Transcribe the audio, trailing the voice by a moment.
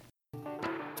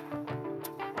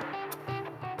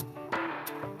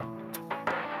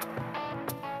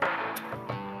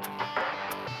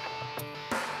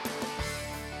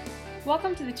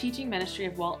Welcome to the teaching ministry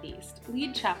of Walt East,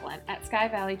 lead chaplain at Sky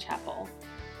Valley Chapel.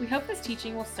 We hope this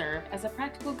teaching will serve as a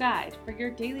practical guide for your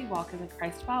daily walk as a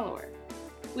Christ follower.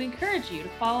 We encourage you to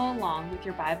follow along with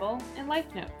your Bible and life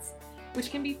notes,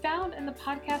 which can be found in the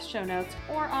podcast show notes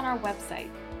or on our website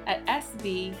at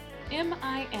svmin.com.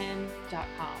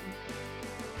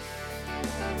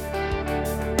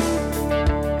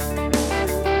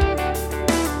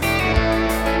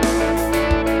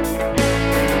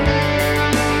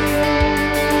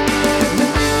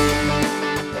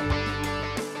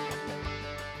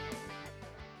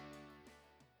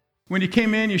 When you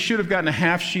came in, you should have gotten a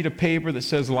half sheet of paper that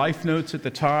says Life Notes at the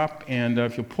top, and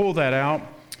if you'll pull that out.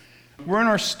 We're in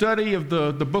our study of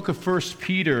the book of 1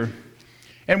 Peter,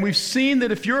 and we've seen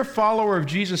that if you're a follower of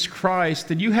Jesus Christ,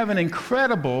 then you have an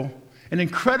incredible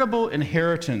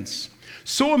inheritance.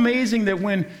 So amazing that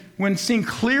when seen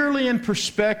clearly in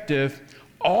perspective,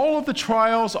 all of the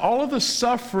trials, all of the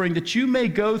suffering that you may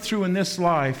go through in this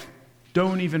life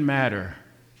don't even matter.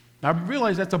 Now, I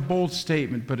realize that's a bold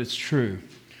statement, but it's true.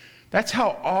 That's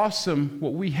how awesome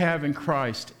what we have in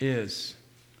Christ is.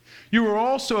 You are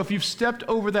also, if you've stepped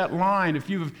over that line, if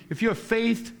you have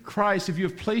faith Christ, if you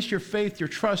have placed your faith, your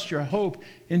trust, your hope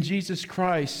in Jesus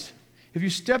Christ, if you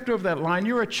stepped over that line,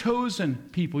 you're a chosen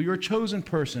people, you're a chosen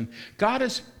person. God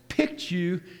has picked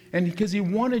you and because He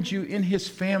wanted you in His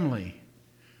family.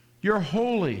 You're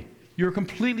holy, you're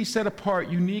completely set apart,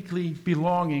 uniquely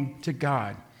belonging to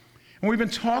God. And we've been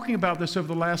talking about this over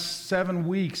the last 7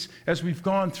 weeks as we've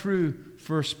gone through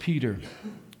 1 Peter.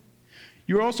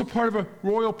 You're also part of a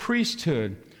royal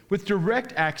priesthood with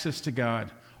direct access to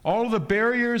God. All of the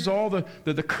barriers, all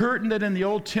the curtain that in the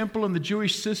old temple and the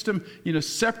Jewish system,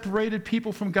 separated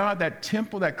people from God, that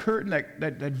temple, that curtain,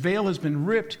 that veil has been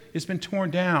ripped, it's been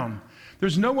torn down.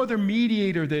 There's no other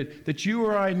mediator that you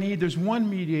or I need. There's one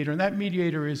mediator, and that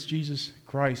mediator is Jesus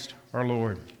Christ, our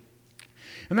Lord.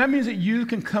 And that means that you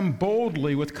can come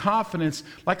boldly with confidence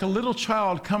like a little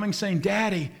child coming saying,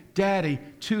 Daddy, Daddy,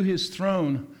 to His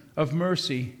throne of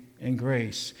mercy and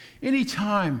grace.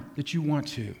 Anytime that you want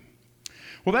to.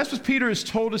 Well, that's what Peter has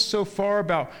told us so far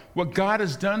about what God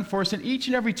has done for us. And each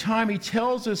and every time he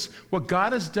tells us what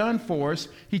God has done for us,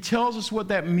 he tells us what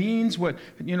that means, what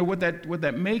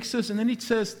that makes us. And then he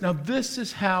says, now this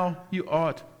is how you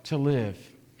ought to live.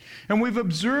 And we've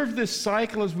observed this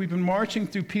cycle as we've been marching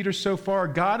through Peter so far.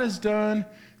 God has done,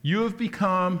 you have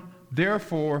become,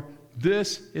 therefore,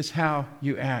 this is how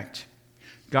you act.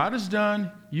 God has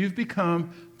done, you've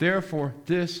become, therefore,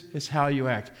 this is how you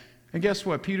act. And guess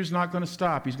what? Peter's not going to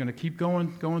stop. He's going to keep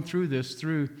going through this,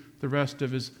 through the rest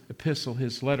of his epistle,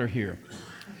 his letter here.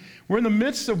 We're in the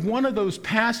midst of one of those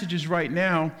passages right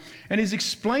now, and he's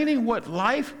explaining what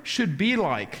life should be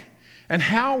like and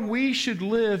how we should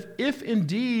live if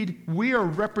indeed we are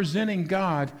representing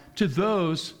God to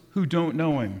those who don't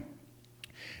know Him.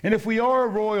 And if we are a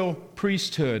royal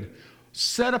priesthood,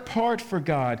 set apart for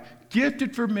God,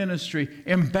 gifted for ministry,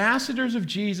 ambassadors of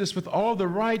Jesus with all the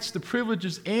rights, the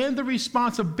privileges, and the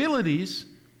responsibilities.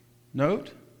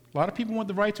 Note, a lot of people want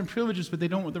the rights and privileges, but they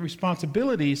don't want the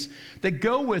responsibilities that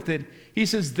go with it. He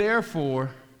says,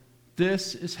 therefore,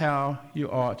 this is how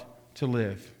you ought to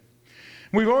live.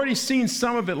 We've already seen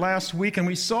some of it last week, and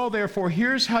we saw, therefore,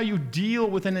 here's how you deal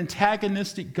with an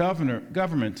antagonistic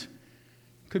government.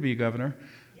 Could be a governor.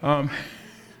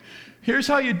 Here's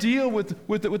how you deal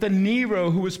with a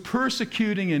Nero who was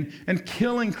persecuting and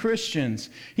killing Christians.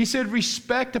 He said,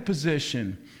 respect a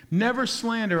position, never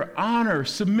slander, honor,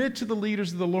 submit to the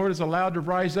leaders that the Lord is allowed to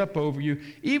rise up over you,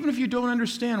 even if you don't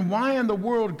understand why in the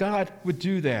world God would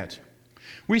do that.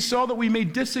 We saw that we may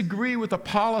disagree with a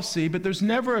policy, but there's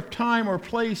never a time or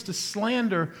place to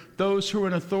slander those who are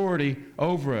in authority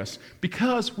over us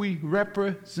because we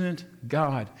represent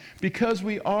God, because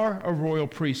we are a royal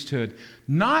priesthood,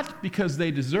 not because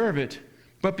they deserve it,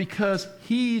 but because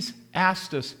He's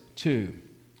asked us to.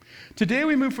 Today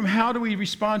we move from how do we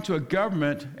respond to a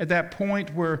government at that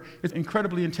point where it's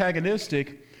incredibly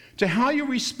antagonistic to how you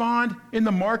respond in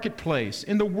the marketplace,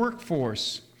 in the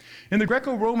workforce. In the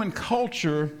Greco-Roman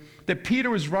culture that Peter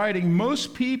was writing,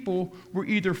 most people were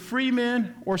either free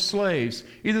men or slaves.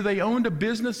 Either they owned a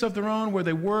business of their own where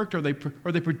they worked, or they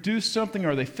produced something,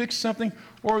 or they fixed something,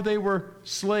 or they were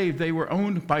slaves. They were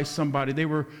owned by somebody. They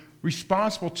were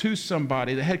responsible to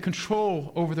somebody. They had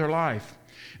control over their life.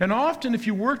 And often, if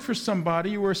you worked for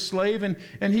somebody, you were a slave,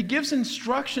 and he gives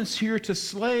instructions here to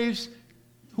slaves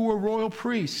who were royal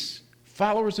priests,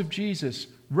 followers of Jesus,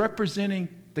 representing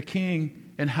the king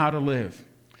and how to live.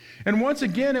 And once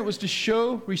again, it was to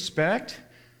show respect,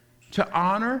 to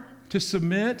honor, to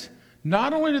submit,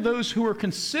 not only to those who are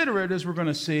considerate, as we're going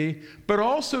to see, but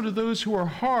also to those who are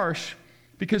harsh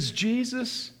Because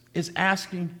Jesus is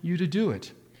asking you to do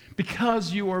it.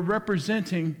 Because you are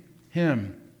representing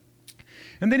him.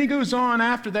 And then he goes on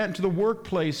after that into the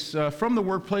workplace, from the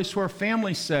workplace to our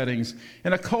family settings,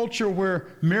 in a culture where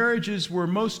marriages were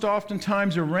most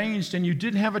oftentimes arranged and you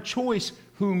didn't have a choice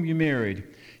whom you married.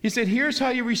 He said, here's how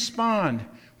you respond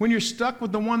when you're stuck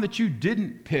with the one that you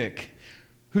didn't pick,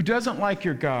 who doesn't like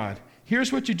your God.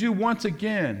 Here's what you do once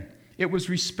again. It was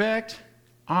respect,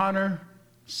 honor,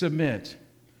 submit.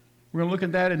 We're going to look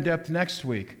at that in depth next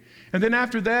week. And then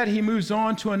after that, he moves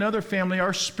on to another family,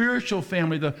 our spiritual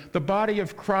family, the body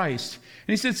of Christ.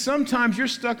 And he said, sometimes you're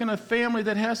stuck in a family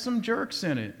that has some jerks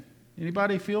in it.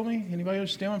 Anybody feel me? Anybody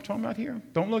understand what I'm talking about here?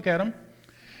 Don't look at them.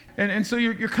 And so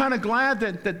you're kind of glad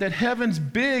that heaven's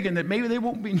big and that maybe they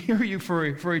won't be near you for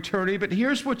eternity. But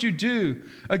here's what you do.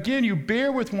 Again, you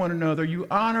bear with one another. You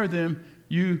honor them.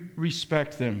 You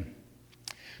respect them.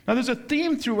 Now, there's a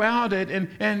theme throughout it,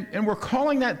 and we're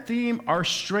calling that theme our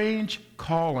strange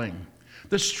calling.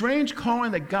 The strange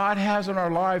calling that God has on our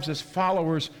lives as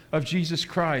followers of Jesus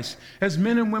Christ, as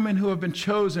men and women who have been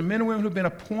chosen, men and women who have been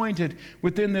appointed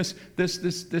within this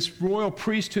royal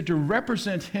priesthood to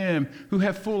represent him, who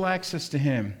have full access to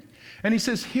him. And he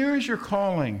says, here's your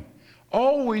calling.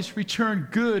 Always return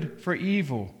good for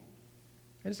evil.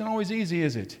 It isn't always easy,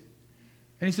 is it?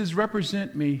 And he says,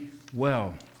 represent me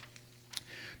well.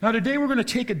 Now today we're going to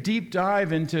take a deep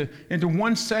dive into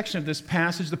one section of this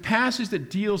passage, the passage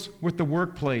that deals with the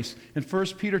workplace in 1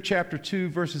 Peter chapter 2,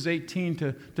 verses 18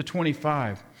 to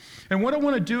 25. And what I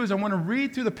want to do is I want to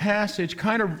read through the passage,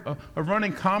 kind of a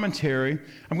running commentary.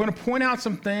 I'm going to point out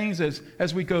some things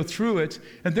as we go through it,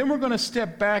 and then we're going to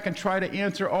step back and try to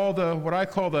answer all the, what I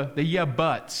call the yeah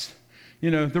buts.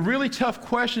 You know, the really tough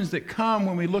questions that come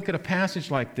when we look at a passage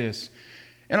like this.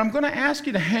 And I'm going to ask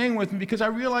you to hang with me because I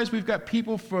realize we've got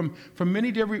people from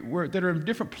many different, that are in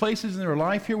different places in their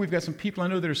life here. We've got some people I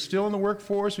know that are still in the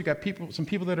workforce. We've got some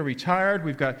people that are retired.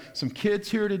 We've got some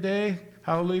kids here today.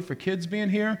 Hallelujah for kids being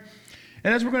here.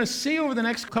 And as we're going to see over the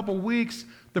next couple weeks,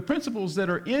 the principles that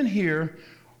are in here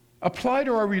apply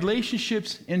to our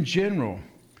relationships in general.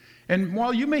 And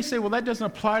while you may say, well, that doesn't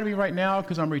apply to me right now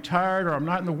because I'm retired or I'm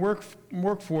not in the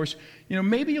workforce, you know,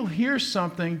 maybe you'll hear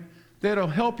something that'll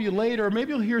help you later, or maybe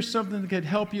you'll hear something that could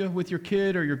help you with your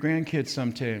kid or your grandkids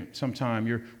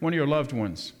sometime, one of your loved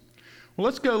ones. Well,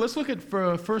 let's go. Let's look at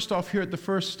first off here at the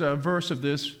first verse of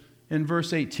this in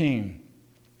verse 18.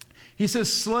 He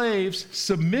says, slaves,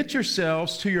 submit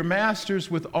yourselves to your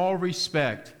masters with all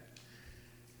respect,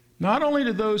 not only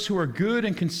to those who are good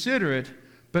and considerate,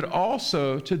 but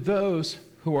also to those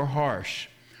who are harsh.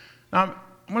 Now,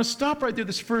 I'm going to stop right there,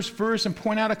 this first verse, and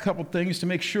point out a couple things to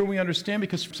make sure we understand,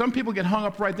 because some people get hung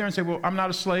up right there and say, well, I'm not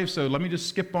a slave, so let me just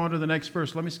skip on to the next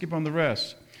verse. Let me skip on the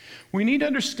rest. We need to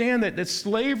understand that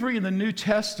slavery in the New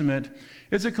Testament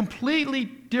is a completely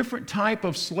different type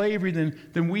of slavery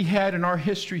than we had in our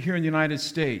history here in the United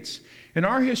States. In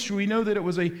our history, we know that it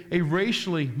was a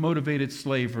racially motivated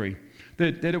slavery,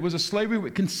 that it was a slavery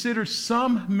that considered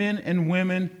some men and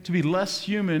women to be less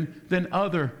human than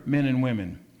other men and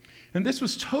women. And this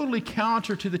was totally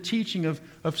counter to the teaching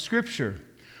of Scripture.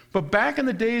 But back in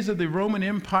the days of the Roman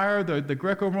Empire, the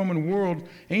Greco-Roman world,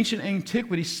 ancient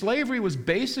antiquity, slavery was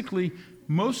basically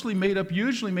usually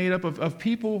made up of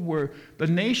people where the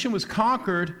nation was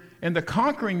conquered, and the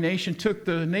conquering nation took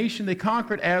the nation they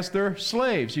conquered as their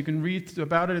slaves. You can read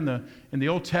about it in the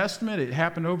Old Testament. It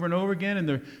happened over and over again,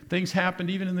 and things happened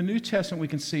even in the New Testament. We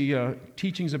can see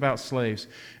teachings about slaves.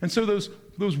 And so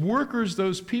those workers,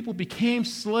 those people became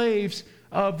slaves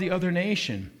of the other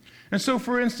nation. And so,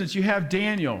 for instance, you have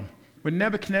Daniel. When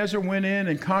Nebuchadnezzar went in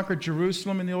and conquered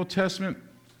Jerusalem in the Old Testament,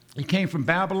 he came from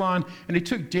Babylon, and they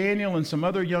took Daniel and some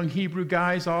other young Hebrew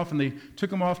guys off, and they took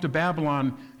them off to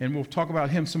Babylon, and we'll talk about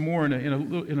him some more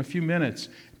in a few minutes.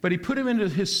 But he put him into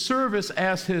his service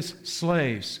as his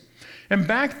slaves. And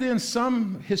back then,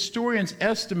 some historians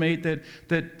estimate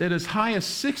that as high as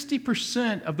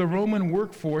 60% of the Roman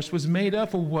workforce was made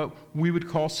up of what we would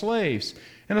call slaves.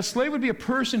 And a slave would be a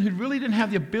person who really didn't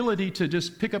have the ability to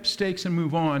just pick up stakes and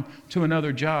move on to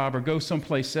another job or go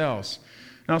someplace else.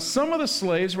 Now, some of the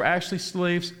slaves were actually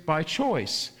slaves by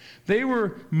choice. They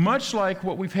were much like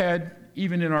what we've had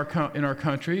even in our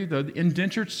country, the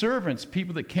indentured servants,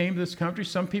 people that came to this country.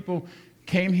 Some people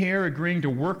came here agreeing to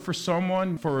work for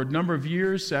someone for a number of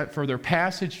years for their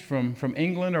passage from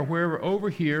England or wherever over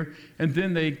here, and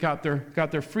then they got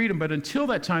their freedom. But until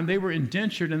that time, they were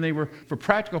indentured, and they were, for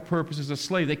practical purposes, a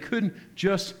slave. They couldn't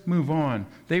just move on.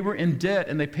 They were in debt,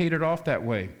 and they paid it off that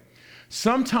way.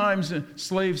 Sometimes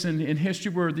slaves in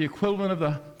history were the equivalent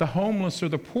of the homeless or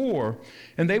the poor.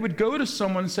 And they would go to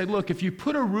someone and say, look, if you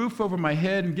put a roof over my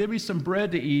head and give me some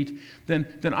bread to eat,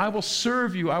 then I will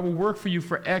serve you. I will work for you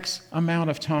for X amount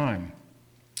of time.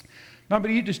 Now, but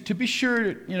just to be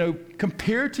sure,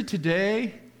 compared to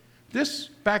today, this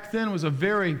back then was a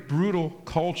very brutal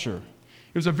culture.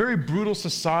 It was a very brutal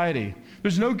society.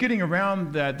 There's no getting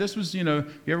around that. This was, you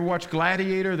ever watch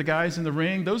Gladiator, the guys in the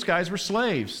ring? Those guys were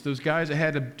slaves. Those guys that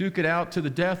had to duke it out to the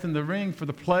death in the ring for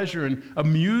the pleasure and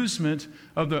amusement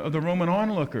of the Roman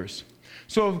onlookers.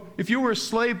 So if you were a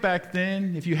slave back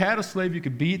then, if you had a slave, you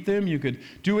could beat them. You could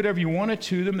do whatever you wanted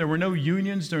to them. There were no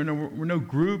unions. There were no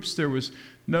groups. There was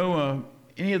no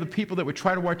any of the people that would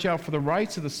try to watch out for the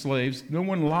rights of the slaves, no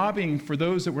one lobbying for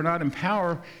those that were not in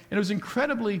power, and it was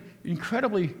incredibly,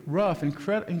 incredibly rough,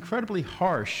 incredibly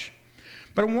harsh.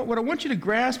 But what I want you to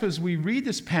grasp as we read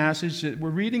this passage that we're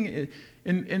reading,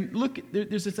 and look,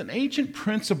 there's an ancient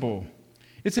principle.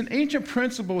 It's an ancient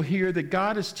principle here that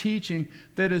God is teaching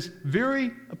that is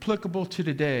very applicable to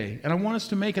today, and I want us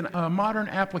to make a modern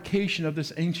application of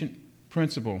this ancient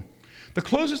principle. The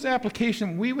closest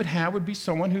application we would have would be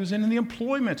someone who's in the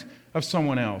employment of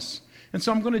someone else. And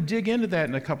so I'm going to dig into that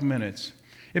in a couple minutes.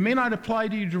 It may not apply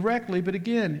to you directly, but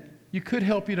again, you could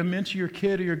help you to mentor your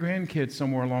kid or your grandkid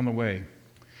somewhere along the way.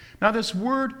 Now, this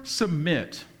word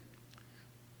submit,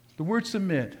 the word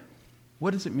submit,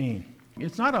 what does it mean?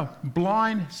 It's not a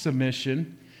blind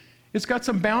submission. It's got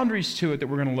some boundaries to it that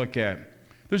we're going to look at.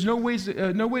 There's no way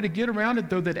to get around it,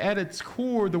 though, that at its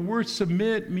core, the word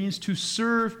submit means to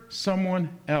serve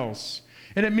someone else.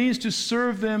 And it means to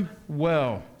serve them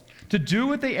well. To do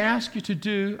what they ask you to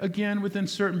do, again, within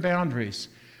certain boundaries.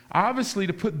 Obviously,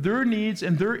 to put their needs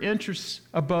and their interests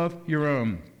above your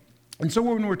own. And so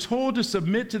when we're told to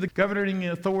submit to the governing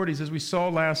authorities, as we saw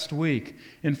last week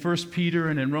in 1 Peter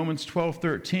and in Romans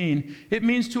 12:13, it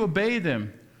means to obey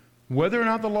them. Whether or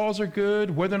not the laws are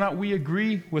good, whether or not we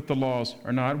agree with the laws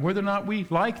or not, whether or not we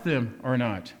like them or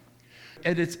not.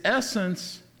 At its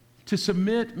essence, to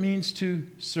submit means to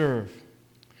serve.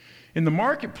 In the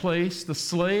marketplace, the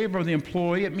slave or the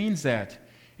employee, it means that.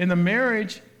 In the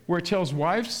marriage, where it tells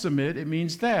wives to submit, it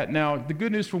means that. Now, the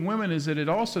good news for women is that it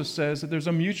also says that there's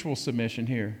a mutual submission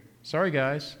here. Sorry,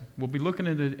 guys. We'll be looking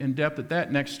in depth at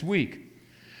that next week.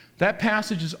 That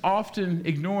passage is often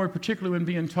ignored, particularly when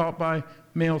being taught by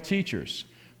male teachers,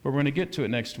 but we're going to get to it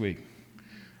next week.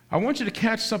 I want you to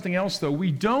catch something else, though. We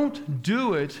don't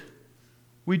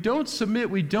submit,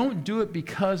 we don't do it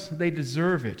because they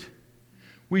deserve it.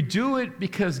 We do it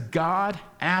because God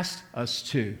asked us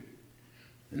to.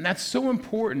 And that's so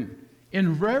important.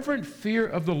 In reverent fear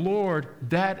of the Lord,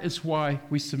 that is why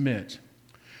we submit.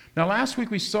 Now, last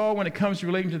week we saw when it comes to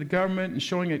relating to the government and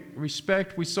showing it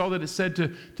respect, we saw that it said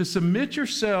to submit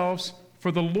yourselves for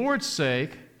the Lord's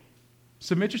sake,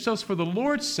 submit yourselves for the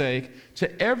Lord's sake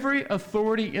to every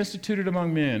authority instituted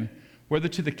among men, whether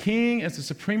to the king as the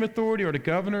supreme authority or to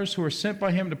governors who are sent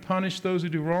by him to punish those who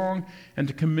do wrong and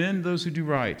to commend those who do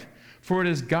right. For it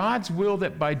is God's will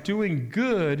that by doing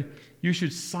good you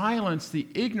should silence the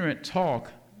ignorant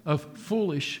talk of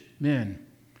foolish men.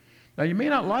 Now, you may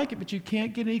not like it, but you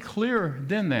can't get any clearer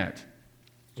than that.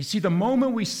 You see, the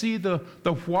moment we see the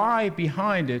why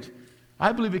behind it,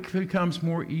 I believe it becomes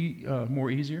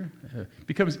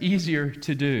becomes easier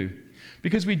to do.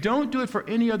 Because we don't do it for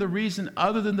any other reason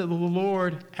other than that the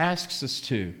Lord asks us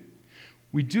to.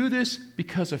 We do this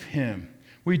because of Him.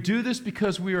 We do this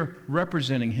because we are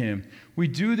representing Him. We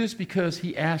do this because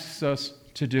He asks us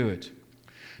to do it.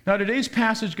 Now, today's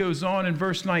passage goes on in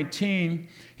verse 19.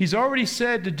 He's already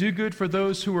said to do good for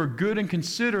those who are good and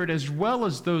considerate, as well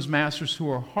as those masters who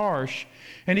are harsh.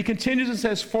 And he continues and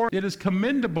says, for it is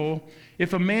commendable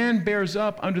if a man bears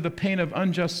up under the pain of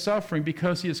unjust suffering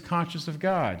because he is conscious of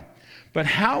God. But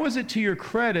how is it to your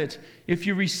credit if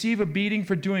you receive a beating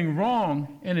for doing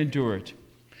wrong and endure it?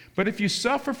 But if you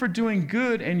suffer for doing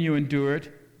good and you endure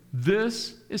it,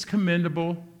 this is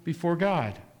commendable before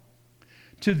God.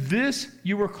 To this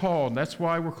you were called. That's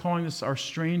why we're calling this our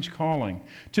strange calling.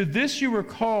 To this you were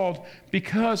called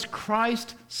because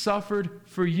Christ suffered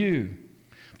for you,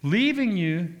 leaving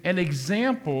you an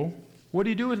example. What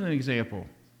do you do with an example?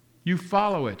 You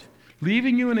follow it.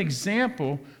 Leaving you an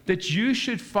example that you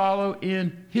should follow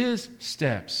in His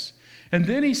steps. And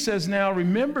then he says, now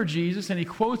remember Jesus, and he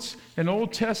quotes an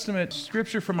Old Testament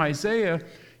scripture from Isaiah.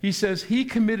 He says, He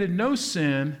committed no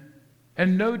sin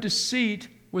and no deceit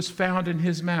was found in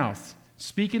His mouth.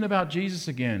 Speaking about Jesus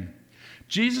again.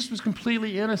 Jesus was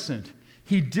completely innocent.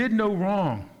 He did no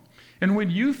wrong. And when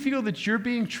you feel that you're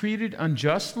being treated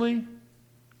unjustly,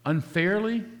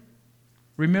 unfairly,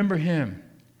 remember Him.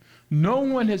 No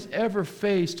one has ever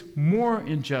faced more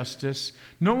injustice.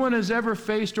 No one has ever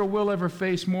faced or will ever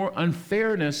face more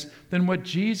unfairness than what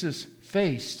Jesus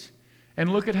faced.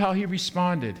 And look at how he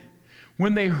responded.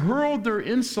 When they hurled their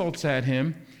insults at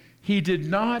him, he did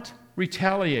not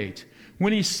retaliate.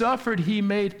 When he suffered, he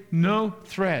made no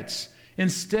threats.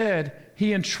 Instead,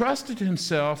 he entrusted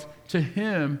himself to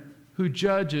him who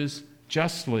judges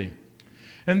justly.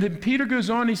 And then Peter goes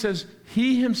on, he says,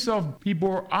 he himself, he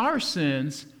bore our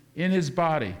sins in his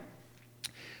body.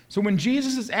 So when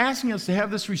Jesus is asking us to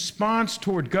have this response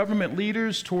toward government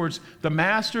leaders, towards the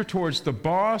master, towards the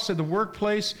boss at the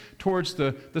workplace, towards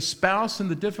the spouse in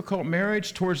the difficult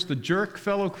marriage, towards the jerk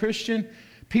fellow Christian,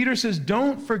 Peter says,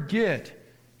 don't forget,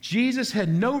 Jesus had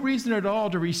no reason at all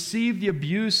to receive the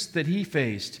abuse that he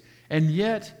faced, and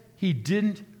yet he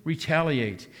didn't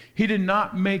retaliate. He did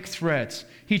not make threats.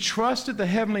 He trusted the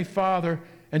Heavenly Father.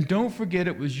 And don't forget,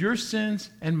 it was your sins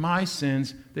and my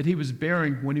sins that he was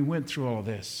bearing when he went through all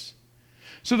this.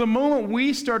 So the moment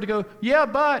we start to go, yeah,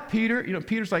 but Peter,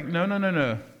 Peter's like,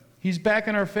 no. He's back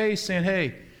in our face saying,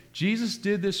 hey, Jesus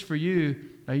did this for you.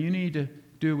 Now you need to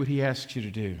do what he asks you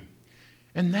to do.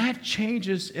 And that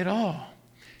changes it all.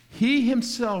 He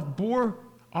himself bore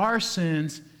our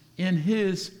sins in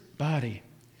his body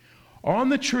on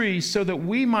the tree so that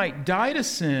we might die to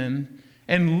sin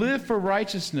and live for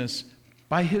righteousness.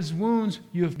 By his wounds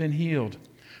you have been healed.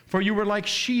 For you were like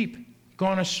sheep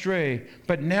gone astray,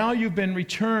 but now you've been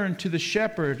returned to the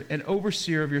shepherd and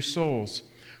overseer of your souls.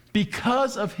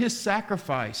 Because of his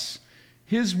sacrifice,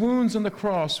 his wounds on the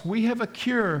cross, we have a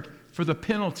cure for the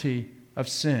penalty of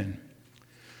sin.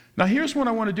 Now here's what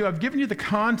I want to do. I've given you the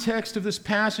context of this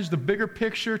passage, the bigger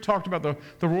picture, talked about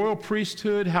the royal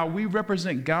priesthood, how we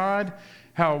represent God,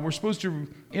 how we're supposed to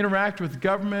interact with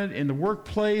government in the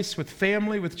workplace, with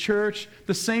family, with church,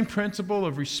 the same principle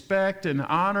of respect and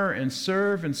honor and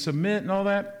serve and submit and all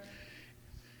that.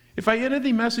 If I ended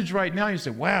the message right now, you'd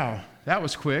say, wow, that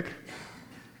was quick.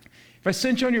 If I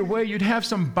sent you on your way, you'd have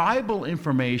some Bible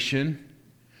information.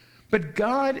 But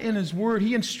God in his word,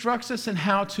 he instructs us in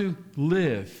how to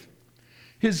live.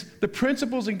 The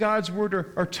principles in God's word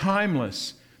are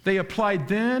timeless. They applied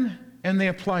then and they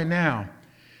apply now.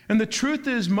 And the truth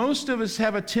is, most of us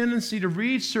have a tendency to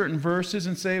read certain verses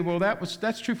and say, well,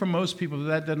 that's true for most people, but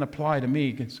that doesn't apply to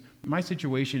me because my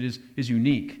situation is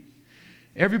unique.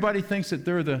 Everybody thinks that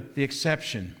they're the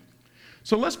exception.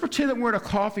 So let's pretend that we're at a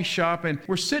coffee shop and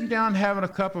we're sitting down having a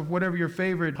cup of whatever your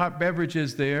favorite hot beverage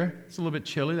is there. It's a little bit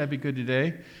chilly. That'd be good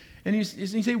today. And you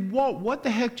say, Walt, what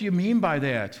the heck do you mean by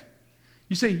that?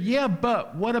 You say, yeah,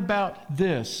 but what about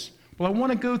this? Well, I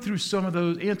want to go through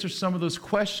answer some of those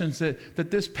questions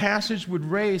that this passage would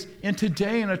raise in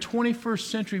today in a 21st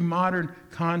century modern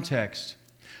context.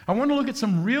 I want to look at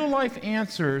some real-life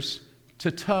answers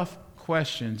to tough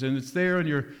questions, and it's there in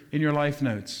your life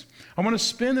notes. I want to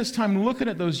spend this time looking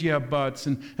at those yeah buts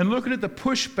and looking at the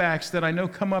pushbacks that I know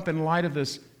come up in light of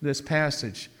this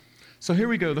passage. So here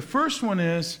we go. The first one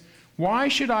is, why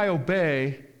should I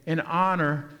obey and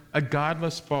honor a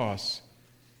godless boss?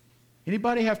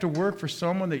 Anybody have to work for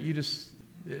someone that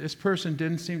this person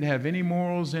didn't seem to have any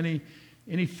morals, any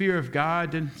fear of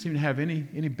God, didn't seem to have any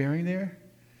bearing there?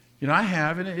 I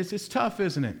have, and it's tough,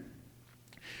 isn't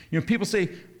it? People say,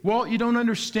 well, you don't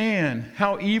understand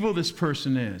how evil this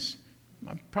person is.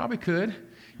 I probably could.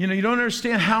 You don't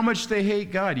understand how much they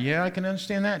hate God. Yeah, I can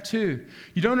understand that too.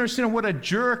 You don't understand what a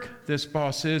jerk this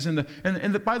boss is, and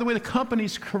by the way, the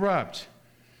company's corrupt.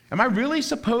 Am I really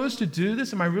supposed to do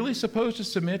this? Am I really supposed to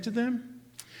submit to them?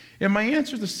 And my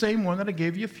answer is the same one that I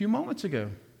gave you a few moments ago.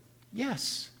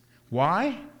 Yes.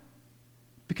 Why?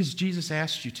 Because Jesus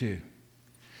asked you to.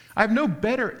 I have no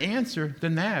better answer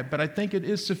than that, but I think it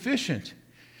is sufficient.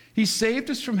 He saved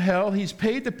us from hell. He's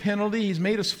paid the penalty. He's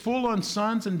made us full-on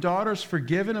sons and daughters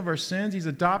forgiven of our sins. He's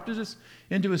adopted us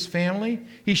into his family.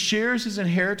 He shares his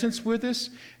inheritance with us.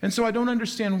 And so I don't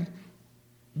understand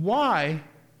why,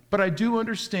 but I do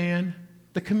understand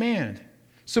the command.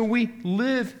 So we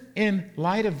live in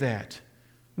light of that.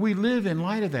 We live in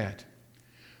light of that.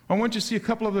 I want you to see a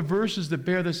couple of the verses that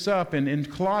bear this up. In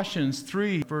Colossians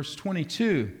 3, verse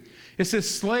 22, it says,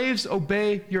 slaves,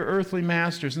 obey your earthly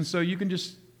masters. And so you can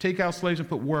just take out slaves and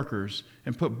put workers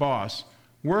and put boss.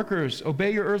 Workers,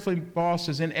 obey your earthly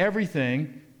bosses in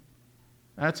everything.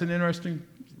 That's an interesting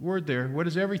word there. What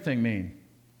does everything mean?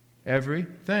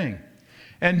 Everything.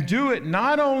 And do it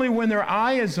not only when their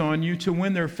eye is on you to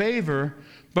win their favor,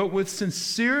 but with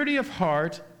sincerity of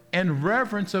heart and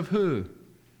reverence of who?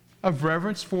 Of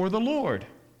reverence for the Lord.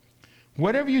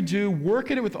 Whatever you do,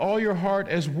 work at it with all your heart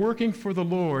as working for the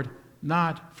Lord,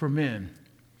 not for men.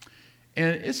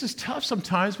 And it's just tough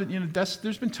sometimes, but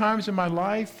there's been times in my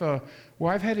life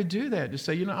where I've had to do that, to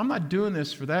say, I'm not doing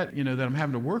this for that, that I'm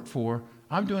having to work for.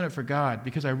 I'm doing it for God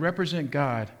because I represent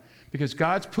God. Because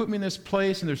God's put me in this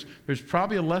place, and there's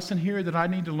probably a lesson here that I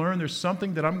need to learn. There's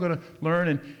something that I'm going to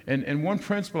learn. And one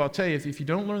principle, I'll tell you, if you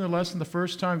don't learn the lesson the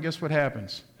first time, guess what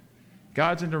happens?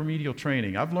 God's into remedial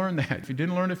training. I've learned that. If you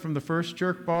didn't learn it from the first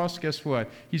jerk boss, guess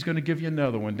what? He's going to give you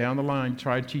another one down the line,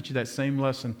 try to teach you that same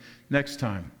lesson next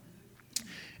time.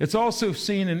 It's also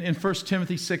seen in 1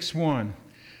 Timothy 6:1,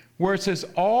 where it says,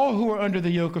 all who are under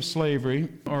the yoke of slavery,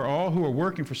 or all who are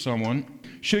working for someone,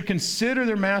 should consider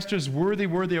their masters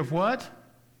worthy of what?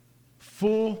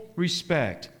 Full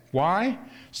respect. Why?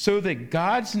 So that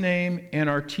God's name and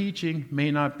our teaching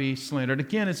may not be slandered.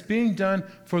 Again, it's being done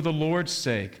for the Lord's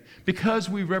sake, because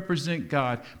we represent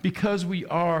God, because we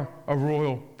are a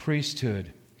royal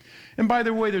priesthood. And by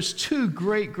the way, there's two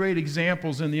great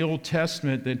examples in the Old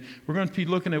Testament that we're going to be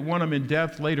looking at one of them in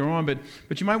depth later on,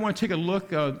 but you might want to take a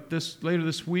look later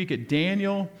this week at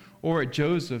Daniel or at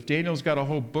Joseph. Daniel's got a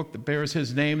whole book that bears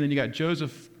his name, and then you got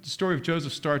Joseph. The story of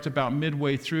Joseph starts about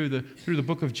midway through the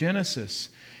book of Genesis.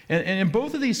 And in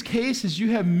both of these cases,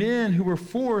 you have men who were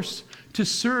forced to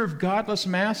serve godless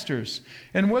masters.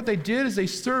 And what they did is they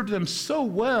served them so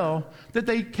well that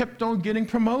they kept on getting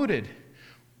promoted.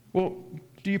 Well,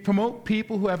 do you promote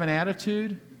people who have an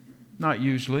attitude? Not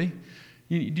usually.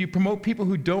 Do you promote people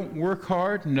who don't work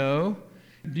hard? No.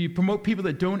 Do you promote people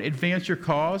that don't advance your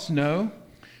cause? No.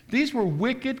 These were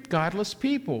wicked, godless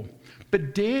people.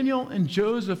 But Daniel and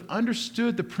Joseph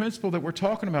understood the principle that we're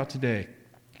talking about today.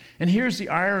 And here's the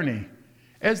irony.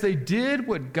 As they did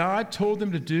what God told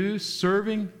them to do,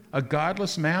 serving a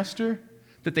godless master,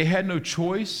 that they had no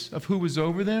choice of who was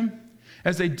over them,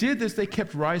 as they did this, they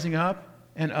kept rising up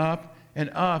and up and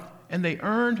up, and they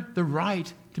earned the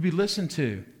right to be listened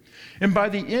to. And by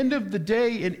the end of the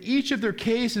day, in each of their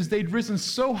cases, they'd risen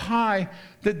so high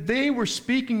that they were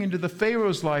speaking into the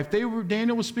Pharaoh's life.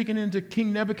 Daniel was speaking into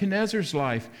King Nebuchadnezzar's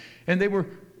life, and they were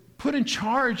put in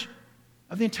charge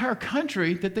of the entire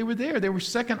country that they were there. They were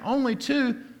second only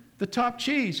to the top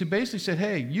chiefs, who basically said,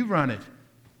 hey, you run it.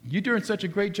 You're doing such a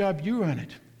great job, you run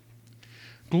it.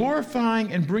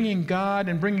 Glorifying and bringing God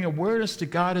and bringing awareness to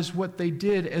God is what they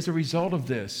did as a result of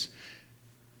this.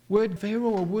 Would Pharaoh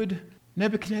or would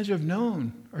Nebuchadnezzar have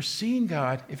known or seen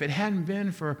God if it hadn't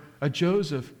been for a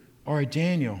Joseph or a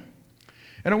Daniel?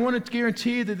 And I want to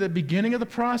guarantee you that at the beginning of the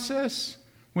process,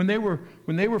 when they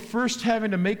were first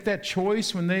having to make that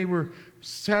choice, when they were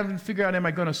having to figure out, am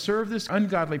I going to serve this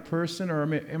ungodly person, or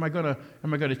am I going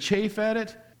to chafe at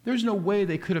it? There's no way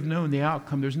they could have known the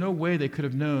outcome. There's no way they could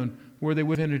have known where they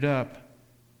would have ended up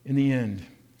in the end.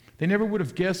 They never would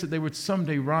have guessed that they would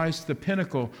someday rise to the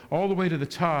pinnacle, all the way to the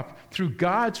top, through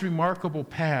God's remarkable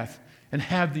path, and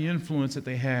have the influence that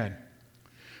they had.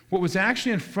 What was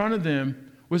actually in front of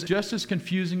them was just as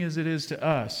confusing as it is to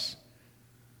us.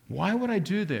 Why would I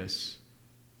do this?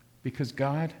 Because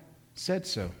God said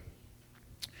so.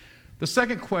 The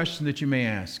second question that you may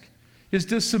ask is,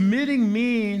 does submitting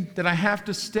mean that I have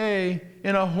to stay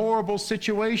in a horrible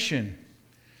situation?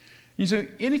 So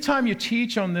anytime you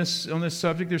teach on this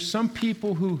subject, there's some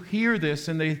people who hear this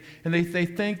and they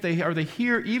think they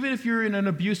hear, even if you're in an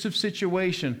abusive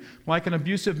situation, like an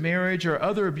abusive marriage or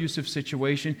other abusive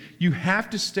situation, you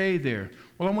have to stay there.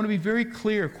 Well, I want to be very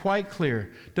clear, quite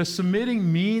clear. Does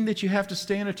submitting mean that you have to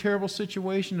stay in a terrible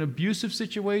situation, an abusive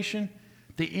situation?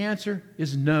 The answer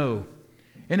is no.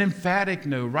 An emphatic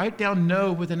no. Write down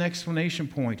no with an exclamation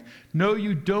point. No,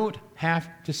 you don't have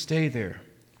to stay there.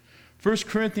 1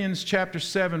 Corinthians chapter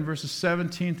 7, verses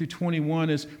 17 through 21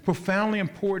 is profoundly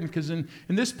important, because in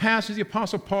this passage, the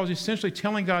Apostle Paul is essentially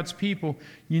telling God's people,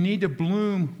 you need to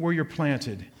bloom where you're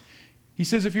planted. He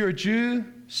says, if you're a Jew,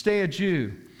 stay a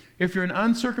Jew. If you're an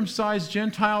uncircumcised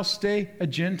Gentile, stay a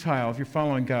Gentile if you're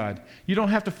following God. You don't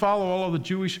have to follow all of the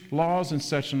Jewish laws and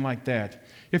such and like that.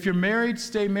 If you're married,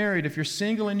 stay married. If you're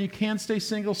single and you can stay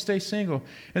single, stay single.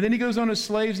 And then he goes on to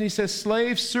slaves and he says,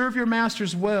 slaves, serve your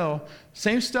masters well.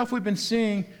 Same stuff we've been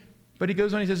seeing, but he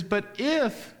goes on, he says, but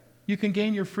if you can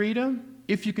gain your freedom,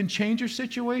 if you can change your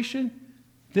situation,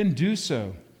 then do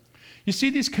so. You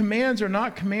see, these commands are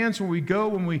not commands where we go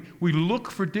when we look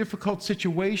for difficult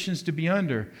situations to be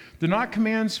under. They're not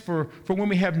commands for when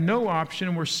we have no option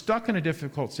and we're stuck in a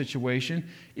difficult situation.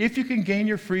 If you can gain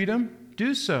your freedom,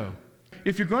 do so.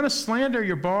 If you're going to slander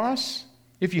your boss,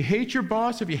 if you hate your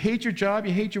boss, if you hate your job,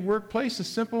 you hate your workplace, the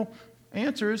simple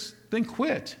answer is then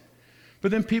quit. But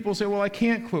then people say, well, I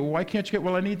can't quit. Well, why can't you quit?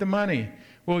 Well, I need the money.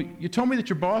 Well, you told me that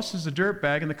your boss is a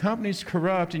dirtbag and the company's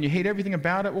corrupt and you hate everything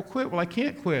about it. Well, quit. Well, I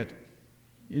can't quit.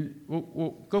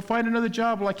 Well, go find another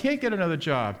job. Well, I can't get another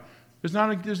job. There's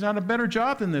not a better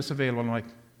job than this available. I'm like,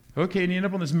 okay, and you end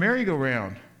up on this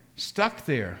merry-go-round, stuck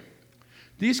there.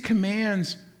 These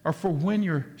commands are for when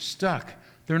you're stuck.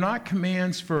 They're not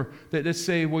commands that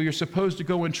say, well, you're supposed to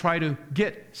go and try to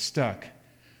get stuck.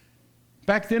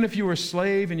 Back then, if you were a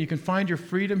slave and you can find your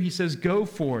freedom, he says, go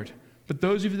for it. But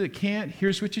those of you that can't,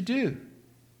 here's what you do.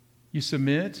 You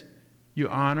submit, you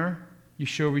honor, you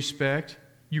show respect,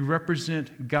 you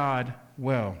represent God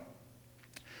well.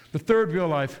 The third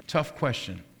real-life tough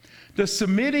question. Does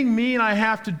submitting mean I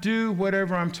have to do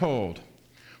whatever I'm told?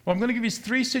 Well, I'm going to give you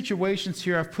 3 situations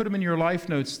here. I've put them in your life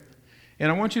notes,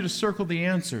 and I want you to circle the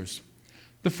answers.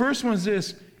 The first one is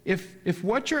this. If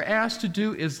what you're asked to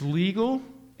do is legal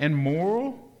and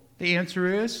moral, the answer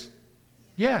is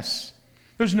yes.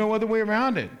 There's no other way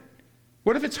around it.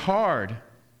 What if it's hard?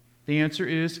 The answer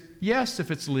is yes,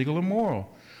 if it's legal and moral.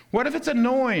 What if it's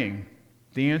annoying?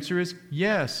 The answer is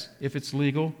yes, if it's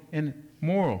legal and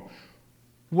moral.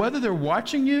 Whether they're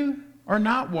watching you or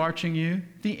not watching you,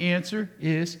 the answer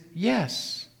is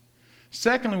yes.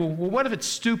 Secondly, well, what if it's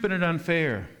stupid and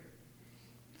unfair?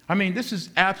 I mean, this is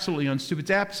absolutely unstupid.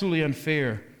 It's absolutely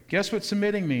unfair. Guess what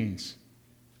submitting means?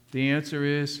 The answer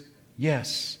is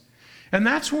yes. And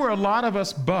that's where a lot of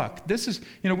us buck.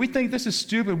 We think this is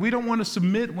stupid. We don't want to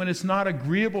submit when it's not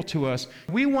agreeable to us.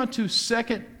 We want to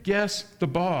second guess the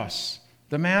boss,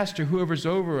 the master, whoever's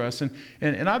over us.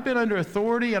 And I've been under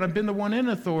authority, and I've been the one in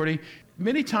authority.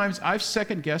 Many times I've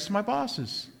second guessed my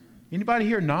bosses. Anybody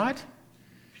here not?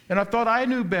 And I thought I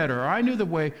knew better, or I knew the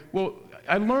way. Well,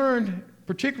 I learned,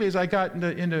 particularly as I got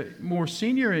into more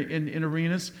senior in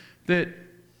arenas, that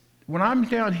when I'm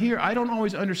down here, I don't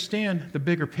always understand the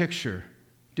bigger picture,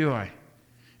 do I?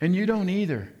 And you don't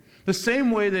either. The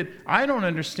same way that I don't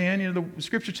understand, the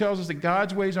Scripture tells us that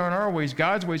God's ways aren't our ways.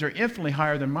 God's ways are infinitely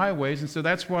higher than my ways, and so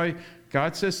that's why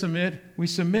God says submit, we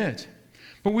submit.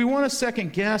 But we want to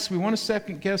second guess. We want to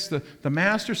second guess the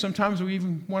master. Sometimes we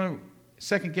even want to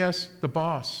second guess the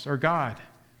boss or God.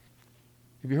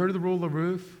 Have you heard of the rule of the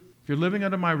roof? If you're living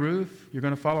under my roof, you're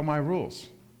going to follow my rules.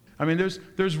 I mean,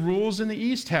 there's rules in the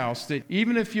East House that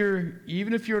even if you're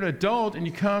an adult and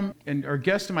you come and are a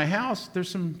guest in my house, there's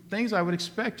some things I would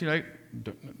expect.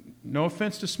 No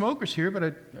offense to smokers here, but I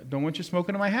don't want you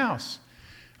smoking in my house.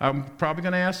 I'm probably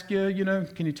going to ask you,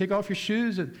 can you take off your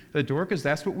shoes at the door? Because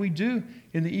that's what we do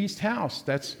in the East House.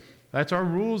 That's our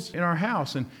rules in our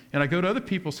house. And I go to other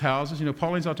people's houses.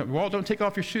 Pauline's all the time, Walt, don't take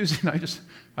off your shoes. And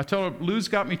I tell her, Lou's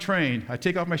got me trained. I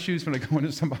take off my shoes when I go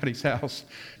into somebody's house.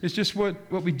 It's just what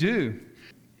we do.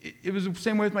 It was the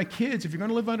same way with my kids. If you're going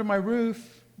to live under my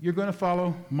roof, you're going to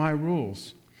follow my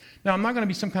rules. Now, I'm not going to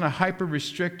be some kind of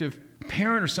hyper-restrictive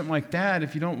parent or something like that.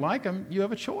 If you don't like them, you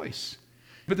have a choice.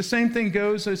 But the same thing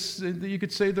goes as you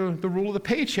could say the rule of the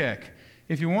paycheck.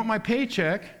 If you want my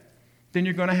paycheck, then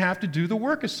you're going to have to do the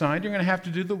work assigned. You're going to have to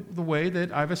do the way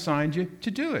that I've assigned you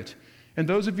to do it. And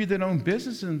those of you that own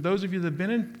business and those of you that have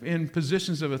been in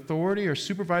positions of authority or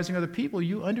supervising other people,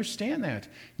 you understand that.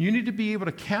 You need to be able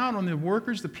to count on the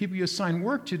workers, the people you assign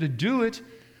work to do it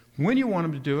when you want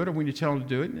them to do it or when you tell them to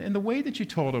do it, and the way that you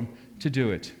told them to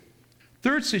do it.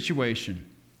 Third situation,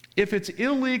 if it's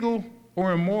illegal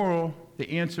or immoral, the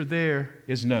answer there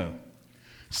is no.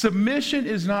 Submission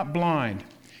is not blind.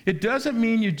 It doesn't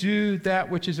mean you do that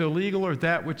which is illegal or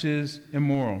that which is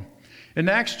immoral. In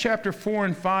Acts chapter 4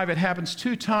 and 5, it happens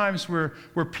 2 times where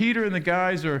Peter and the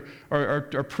guys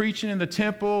are preaching in the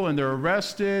temple, and they're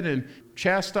arrested and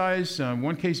chastised, in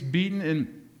one case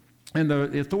beaten, and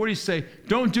the authorities say,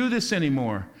 don't do this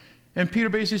anymore. And Peter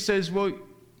basically says, well,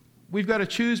 we've got to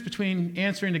choose between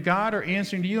answering to God or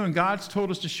answering to you, and God's told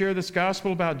us to share this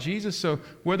gospel about Jesus, so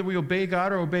whether we obey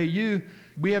God or obey you,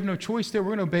 we have no choice there.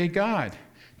 We're going to obey God.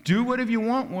 Do whatever you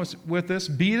want with us,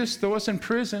 beat us, throw us in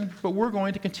prison, but we're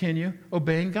going to continue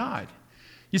obeying God.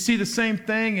 You see the same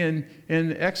thing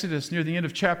in Exodus, near the end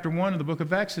of chapter 1 of the book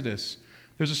of Exodus.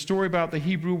 There's a story about the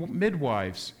Hebrew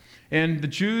midwives. And the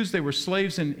Jews, they were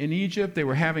slaves in Egypt. They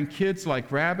were having kids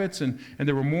like rabbits, and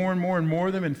there were more and more and more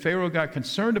of them, and Pharaoh got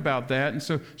concerned about that. And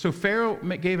so Pharaoh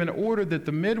gave an order that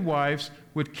the midwives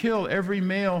would kill every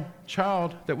male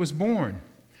child that was born.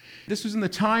 This was in the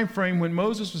time frame when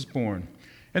Moses was born.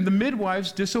 And the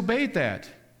midwives disobeyed that,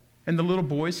 and the little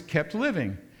boys kept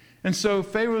living. And so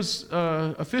Pharaoh's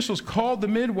officials called the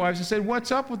midwives and said,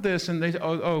 what's up with this? And they said,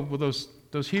 well,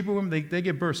 those Hebrew women, they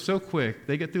get birth so quick.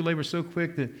 They get through labor so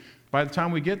quick that by the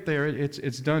time we get there,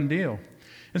 it's done deal.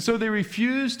 And so they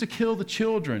refused to kill the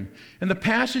children. And the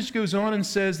passage goes on and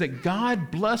says that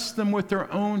God blessed them with their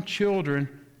own children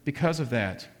because of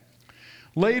that.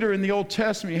 Later in the Old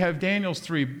Testament, you have Daniel's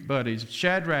three buddies,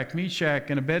 Shadrach, Meshach,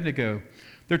 and Abednego.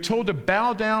 They're told to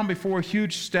bow down before a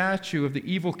huge statue of the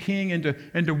evil king and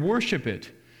to worship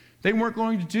it. They weren't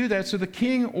going to do that, so the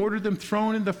king ordered them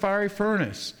thrown in the fiery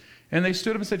furnace. And they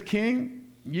stood up and said, "King,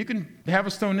 you can have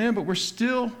us thrown in, but we're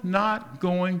still not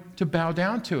going to bow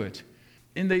down to it."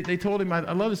 And they told him,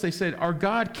 I love this, they said, "Our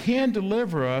God can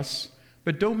deliver us,"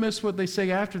 but don't miss what they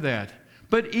say after that.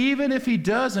 "But even if he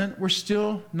doesn't, we're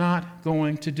still not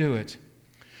going to do it."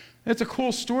 That's a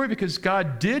cool story because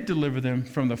God did deliver them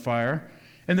from the fire.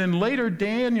 And then later,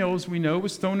 Daniel, as we know,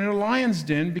 was thrown in a lion's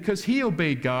den because he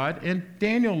obeyed God, and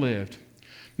Daniel lived.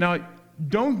 Now,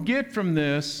 don't get from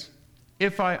this,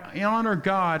 if I honor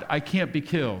God, I can't be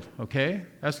killed, okay?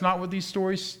 That's not what these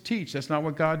stories teach. That's not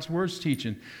what God's word's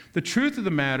teaching. The truth of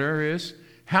the matter is,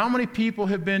 how many people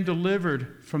have been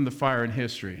delivered from the fire in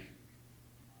history?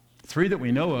 3 that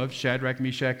we know of, Shadrach,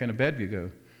 Meshach, and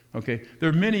Abednego. Okay, there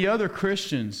are many other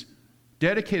Christians,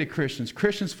 dedicated Christians,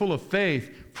 Christians full of faith,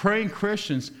 praying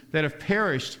Christians that have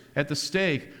perished at the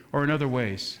stake or in other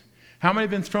ways. How many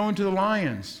have been thrown to the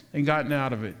lions and gotten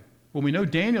out of it? Well, we know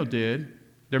Daniel did.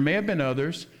 There may have been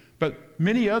others, but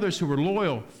many others who were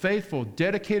loyal, faithful,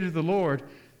 dedicated to the Lord,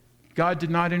 God did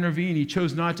not intervene. He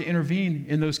chose not to intervene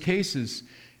in those cases.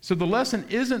 So the lesson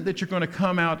isn't that you're going to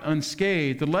come out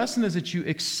unscathed. The lesson is that you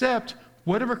accept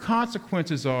whatever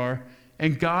consequences are,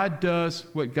 and God does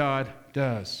what God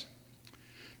does.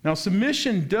 Now,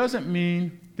 submission doesn't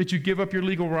mean that you give up your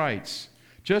legal rights.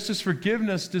 Just as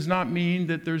forgiveness does not mean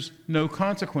that there's no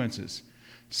consequences.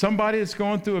 Somebody that's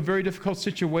going through a very difficult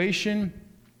situation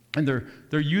and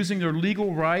they're using their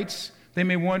legal rights, they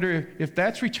may wonder if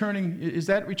that's is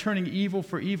that returning evil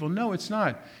for evil? No, it's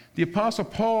not. The Apostle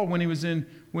Paul, when he was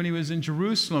in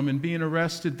Jerusalem and being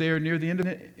arrested there near the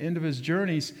end of his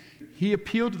journeys, he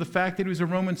appealed to the fact that he was a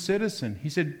Roman citizen. He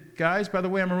said, "Guys, by the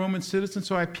way, I'm a Roman citizen,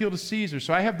 so I appeal to Caesar.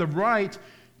 So I have the right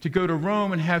to go to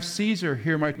Rome and have Caesar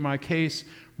hear my case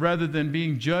rather than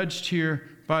being judged here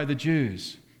by the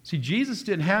Jews." See, Jesus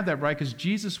didn't have that right because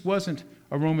Jesus wasn't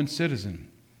a Roman citizen.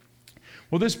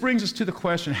 Well, this brings us to the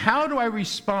question, how do I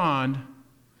respond?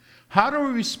 How do I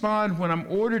respond when I'm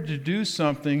ordered to do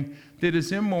something that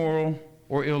is immoral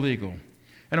or illegal?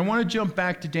 And I want to jump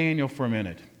back to Daniel for a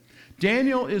minute.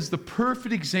 Daniel is the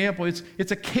perfect example.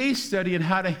 It's a case study in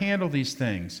how to handle these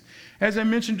things. As I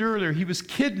mentioned earlier, he was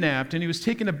kidnapped and he was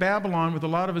taken to Babylon with a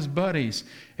lot of his buddies.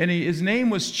 And his name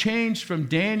was changed from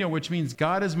Daniel, which means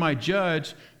God is my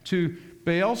judge, to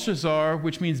Belshazzar,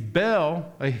 which means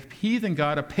Bel, a heathen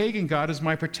god, a pagan god, is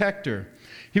my protector.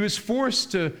 He was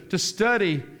forced to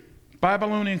study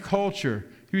Babylonian culture.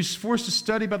 He was forced to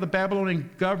study about the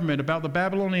Babylonian government, about the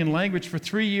Babylonian language for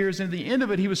 3 years. And at the end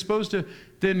of it, he was supposed to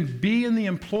then be in the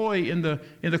employ in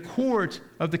the court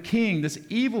of the king, this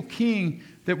evil king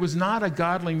that was not a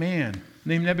godly man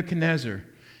named Nebuchadnezzar.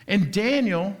 And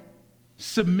Daniel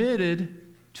submitted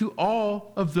to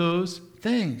all of those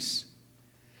things.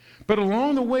 But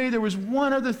along the way, there was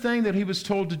one other thing that he was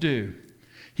told to do.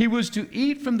 He was to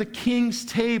eat from the king's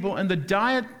table, and the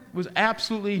diet was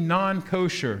absolutely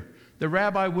non-kosher. The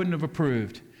rabbi wouldn't have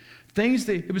approved.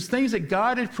 It was things that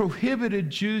God had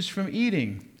prohibited Jews from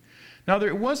eating. Now,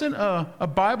 there wasn't a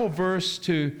Bible verse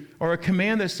or a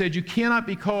command that said you cannot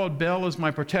be called Bel as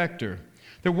my protector.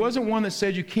 There wasn't one that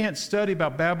said you can't study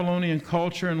about Babylonian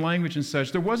culture and language and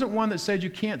such. There wasn't one that said you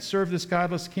can't serve this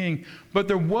godless king. But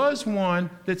there was one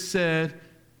that said,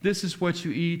 this is what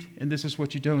you eat and this is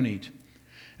what you don't eat.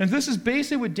 And this is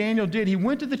basically what Daniel did. He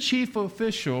went to the chief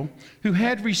official who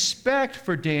had respect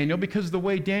for Daniel because of the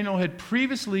way Daniel had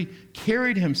previously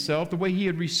carried himself, the way he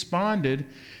had responded.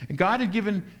 And God had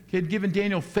given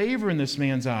Daniel favor in this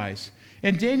man's eyes.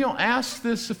 And Daniel asked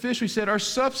this official, he said, "Are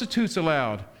substitutes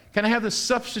allowed? Can I have the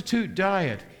substitute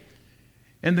diet?"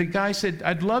 And the guy said,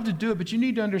 "I'd love to do it, but you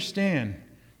need to understand,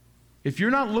 if you're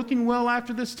not looking well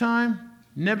after this time,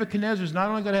 Nebuchadnezzar's not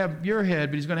only going to have your head,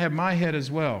 but he's going to have my head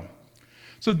as well."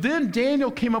 So then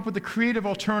Daniel came up with a creative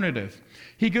alternative.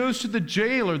 He goes to the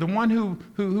jailer, the one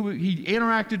who he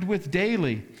interacted with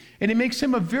daily, and he makes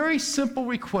him a very simple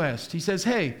request. He says,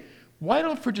 "Hey, why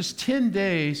don't for just 10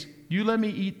 days you let me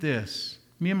eat this?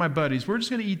 Me and my buddies, we're just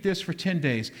going to eat this for 10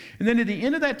 days. And then at the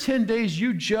end of that 10 days,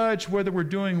 you judge whether we're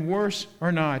doing worse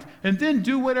or not. And then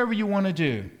do whatever you want to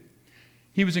do."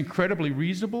 He was incredibly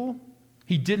reasonable.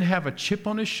 He didn't have a chip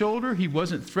on his shoulder. He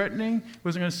wasn't threatening. He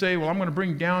wasn't going to say, "Well, I'm going to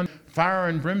bring down fire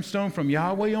and brimstone from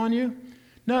Yahweh on you."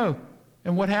 No.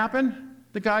 And what happened?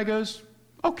 The guy goes,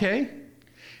 "Okay."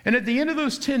 And at the end of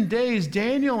those 10 days,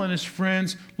 Daniel and his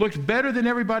friends looked better than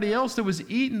everybody else that was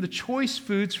eating the choice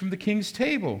foods from the king's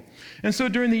table. And so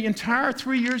during the entire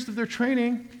 3 years of their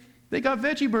training, They got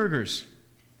veggie burgers.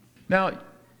 Now,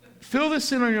 fill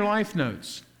this in on your life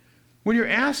notes. When you're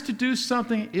asked to do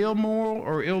something immoral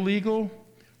or illegal,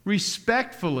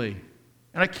 respectfully,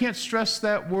 and I can't stress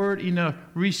that word enough,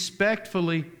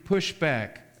 respectfully push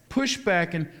back. Push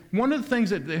back, and one of the things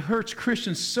that hurts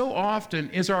Christians so often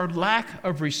is our lack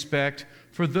of respect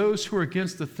for those who are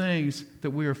against the things that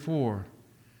we are for.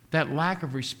 That lack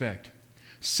of respect.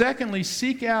 Secondly,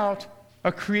 seek out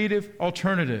a creative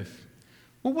alternative.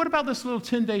 Well, what about this little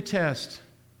 10-day test?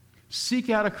 Seek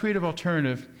out a creative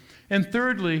alternative. And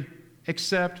thirdly,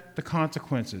 accept the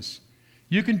consequences.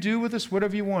 You can do with us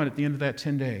whatever you want at the end of that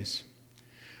 10 days.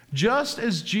 Just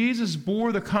as Jesus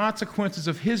bore the consequences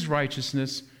of his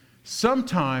righteousness,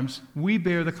 sometimes we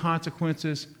bear the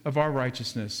consequences of our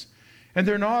righteousness. And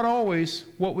they're not always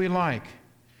what we like.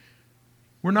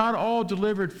 We're not all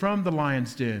delivered from the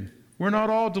lion's den. We're not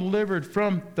all delivered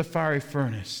from the fiery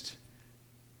furnace.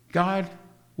 God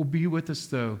will be with us,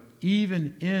 though,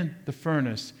 even in the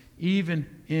furnace, even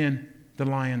in the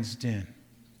lion's den.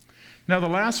 Now, the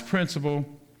last principle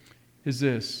is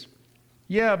this.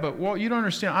 Yeah, but Walt, you don't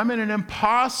understand. I'm in an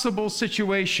impossible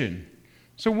situation.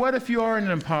 So what if you are in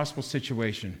an impossible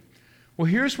situation? Well,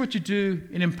 here's what you do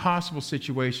in impossible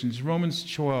situations. Romans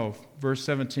 12, verse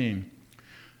 17.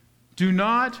 Do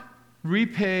not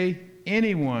repay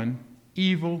anyone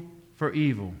evil for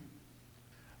evil.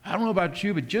 I don't know about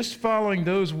you, but just following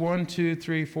those 1, 2,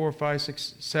 3, 4, 5,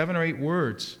 6, 7, or 8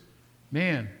 words,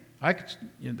 man,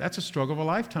 that's a struggle of a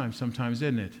lifetime sometimes,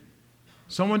 isn't it?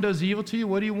 Someone does evil to you,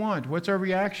 what do you want? What's our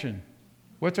reaction?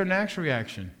 What's our natural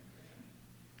reaction?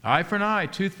 Eye for an eye,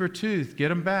 tooth for tooth, get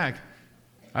them back.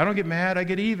 I don't get mad, I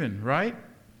get even, right?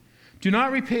 Do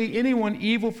not repay anyone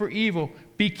evil for evil.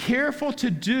 Be careful to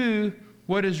do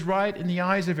what is right in the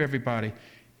eyes of everybody.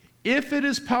 If it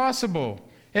is possible,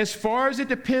 as far as it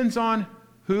depends on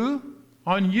who?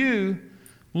 On you,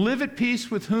 live at peace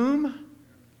with whom?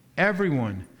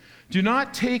 Everyone. Do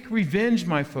not take revenge,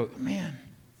 my folks. Man.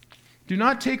 Do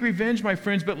not take revenge, my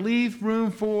friends, but leave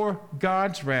room for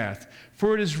God's wrath.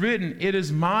 For it is written, it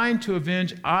is mine to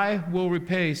avenge, I will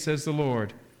repay, says the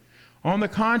Lord. On the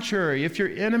contrary, if your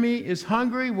enemy is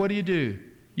hungry, what do?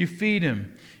 You feed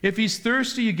him. If he's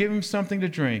thirsty, you give him something to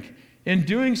drink. In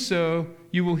doing so,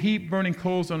 you will heap burning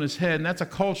coals on his head. And that's a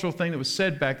cultural thing that was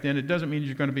said back then. It doesn't mean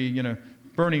you're going to be,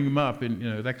 burning him up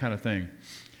and, that kind of thing.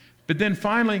 But then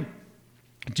finally,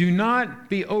 do not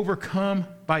be overcome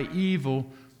by evil,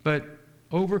 but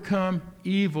overcome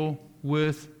evil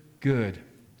with good.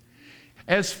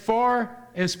 As far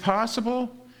as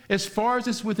possible, as far as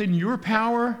it's within your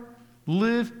power,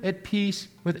 live at peace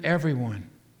with everyone.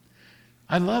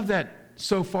 I love that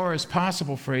so far as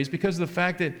possible phrase because of the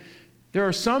fact that there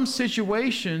are some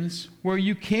situations where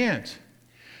you can't.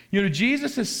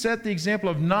 Jesus has set the example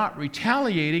of not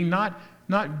retaliating, not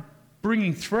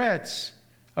bringing threats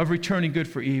of returning good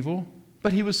for evil,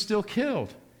 but he was still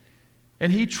killed.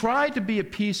 And he tried to be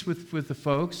at peace with the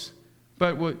folks,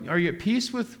 but are you at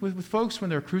peace with folks when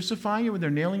they're crucifying you, when they're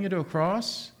nailing you to a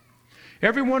cross?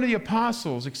 Every one of the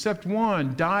apostles, except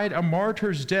one, died a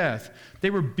martyr's death. They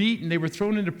were beaten. They were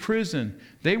thrown into prison.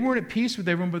 They weren't at peace with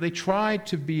everyone, but they tried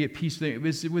to be at peace. It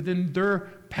was within their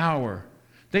power.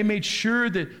 They made sure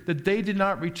that they did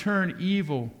not return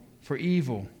evil for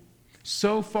evil,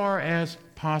 so far as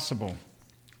possible.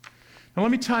 Now,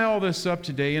 let me tie all this up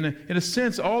today. In a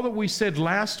sense, all that we said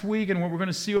last week and what we're going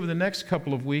to see over the next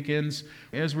couple of weekends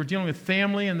as we're dealing with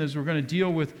family and as we're going to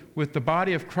deal with the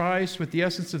body of Christ, with the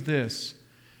essence of this.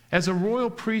 As a royal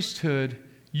priesthood,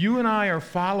 you and I are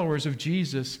followers of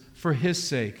Jesus for his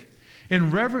sake,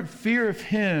 in reverent fear of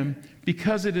him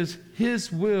because it is his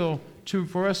will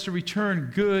for us to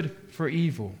return good for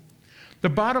evil. The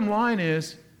bottom line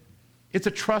is, it's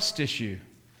a trust issue.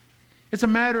 It's a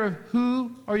matter of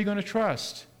who are you going to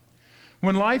trust.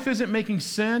 When life isn't making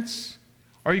sense,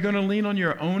 are you going to lean on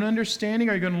your own understanding?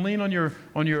 Are you going to lean on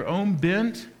your own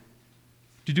bent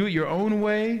to do it your own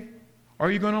way? Or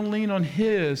are you going to lean on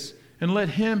his and let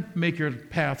him make your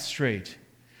path straight?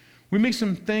 We make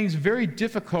some things very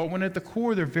difficult when at the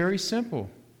core they're very simple.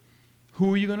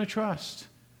 Who are you going to trust?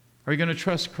 Are you going to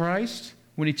trust Christ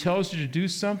when he tells you to do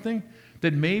something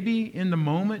that maybe in the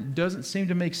moment doesn't seem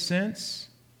to make sense?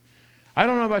 I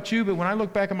don't know about you, but when I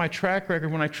look back at my track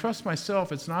record, when I trust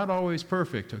myself, it's not always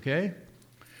perfect, okay?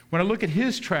 When I look at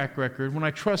his track record, when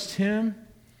I trust him,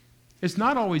 it's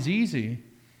not always easy.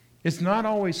 It's not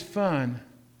always fun,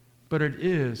 but it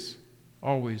is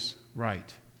always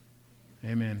right.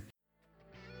 Amen.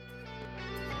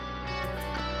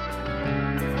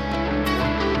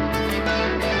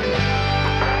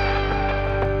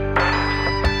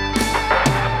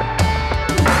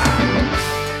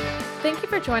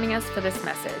 joining us for this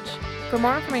message. For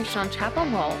more information on Chapel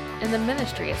Mole and the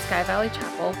ministry at Sky Valley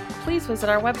Chapel, please visit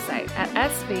our website at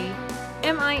svmin.com.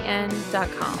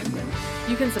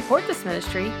 You can support this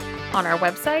ministry on our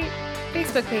website,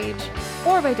 Facebook page,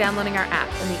 or by downloading our app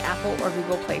in the Apple or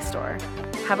Google Play Store.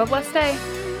 Have a blessed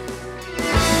day.